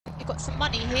got some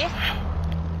money here.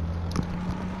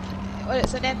 Well,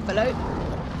 it's an envelope.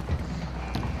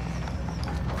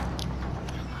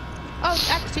 Oh,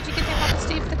 Alex, did you give your mum and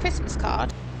Steve the Christmas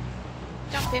card?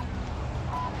 Jump in.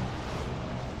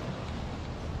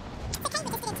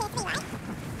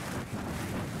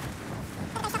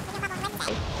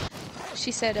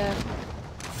 She said that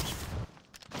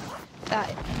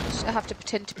I have to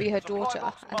pretend to be her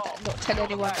daughter and not tell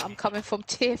anyone that I'm coming from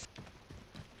Tiff.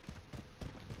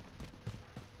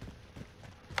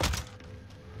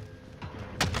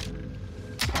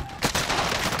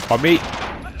 On me!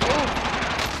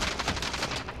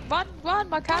 Run, run!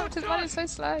 My character's running so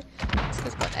slow.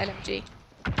 It's got an LMG.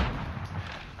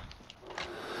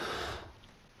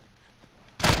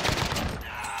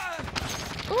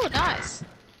 Oh, nice.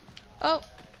 Oh,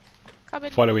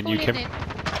 coming. Following you, Kim.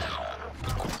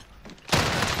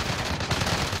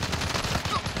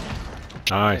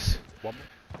 Nice.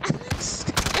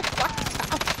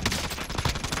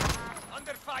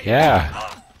 Yeah.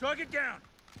 Target down.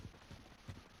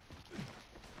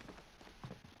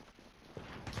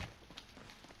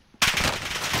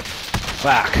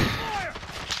 Fuck.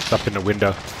 It's up in the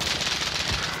window.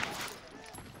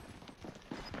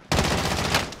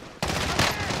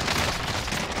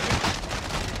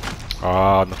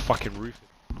 Oh, on the fucking roof.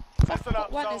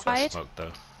 One is fired. Smoke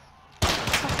though.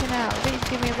 Fucking hell, please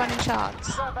give me a running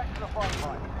chance.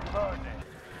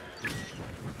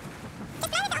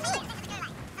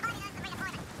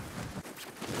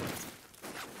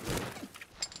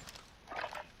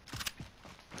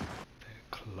 They're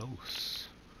close.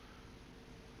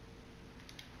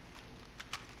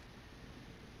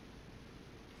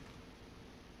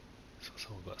 So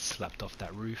someone got slapped off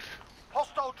that roof.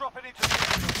 Hostile dropping into the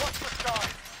watch the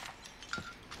skies.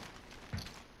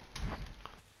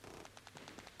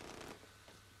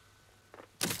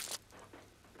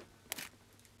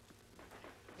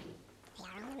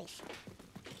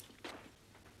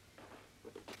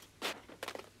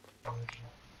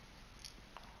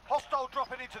 Hostile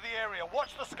dropping into the area.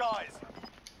 Watch the skies.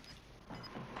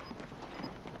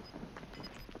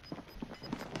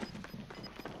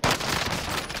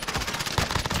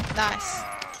 Nice.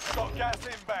 Got gas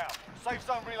inbound. Safe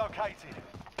zone relocated.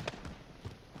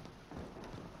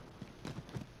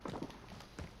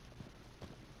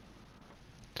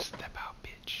 Step out,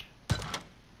 bitch.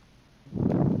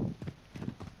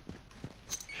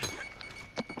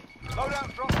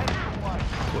 Loadout drop heading your way.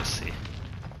 Pussy.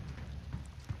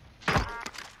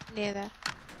 Near there.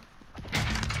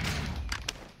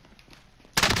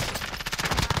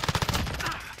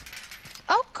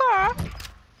 Oh, car!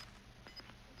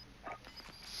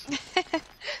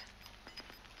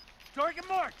 Target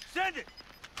marked. Send it.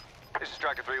 This is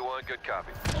Striker 3-1. Good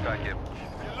copy. Strike him.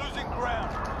 You're losing ground.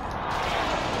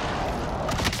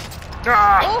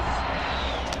 Ah!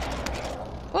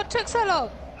 What took so long?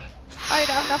 Oh, you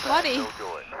don't have enough money. Don't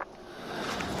do it.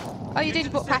 Oh, you did,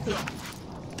 you bought Pappy.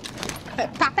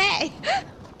 Pappy!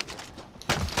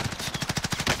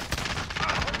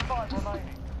 25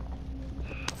 remaining.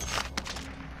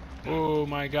 Oh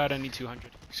my god, I need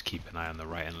 200. Just keep an eye on the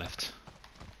right and left.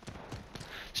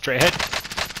 Straight ahead.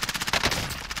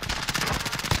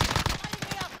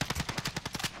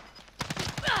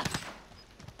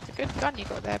 It's a good gun you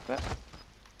got there, but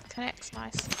connects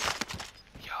nice.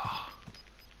 Yeah.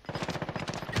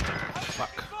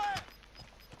 Fuck.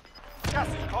 Gas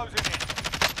is closing in.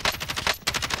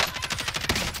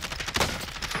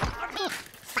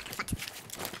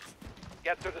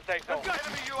 Get through the safe zone.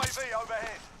 Enemy UAV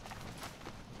overhead.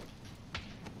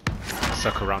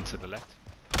 Suck around to the left.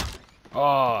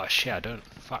 Oh shit, I don't.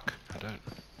 Fuck, I don't.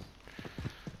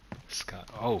 Scat.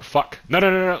 Oh fuck. No, no,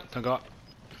 no, no. Don't go up.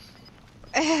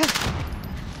 There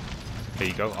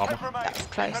you go, armor. That was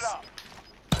close. Head up.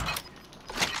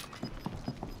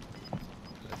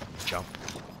 Jump.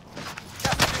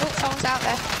 Oh, someone's out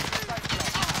there.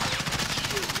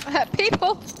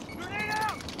 People! Grenade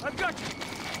out. I've got you.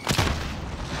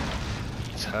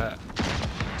 He's hurt.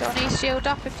 Donnie, shield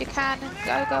up if you can.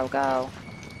 Go, go, go.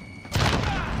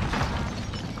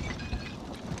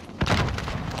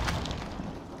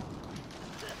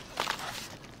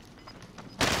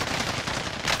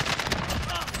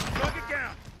 Target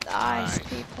down. Nice, Nice.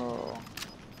 people.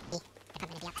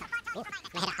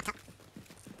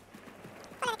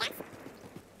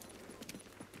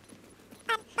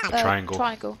 Triangle.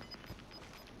 Triangle.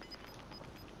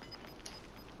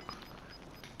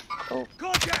 Oh,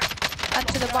 Contact. and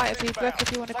to the right of you, Brooke,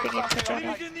 if you want to ping into Johnny.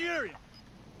 Enemies in the area.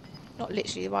 Not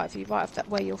literally the right of you, right of that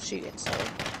where you're shooting, sorry.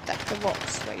 That the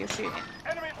rocks where you're shooting.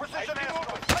 Enemy precision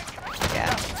airstrike.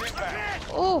 Yeah. Inbound.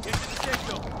 Oh, Into the safe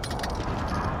zone.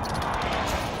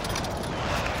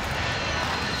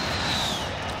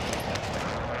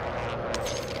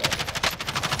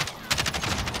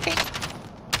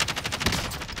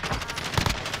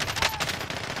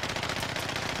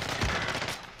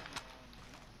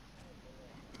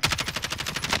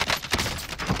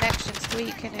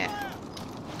 weak, innit?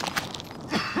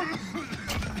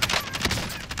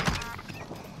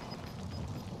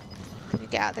 Can you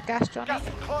get out the gas, Johnny? Gas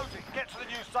is closing. Get to the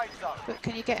new safe zone. But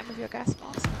can you get him with your gas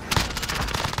mask?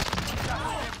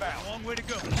 Gas is inbound. Long way to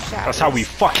go. That's how we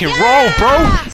fucking roll, bro!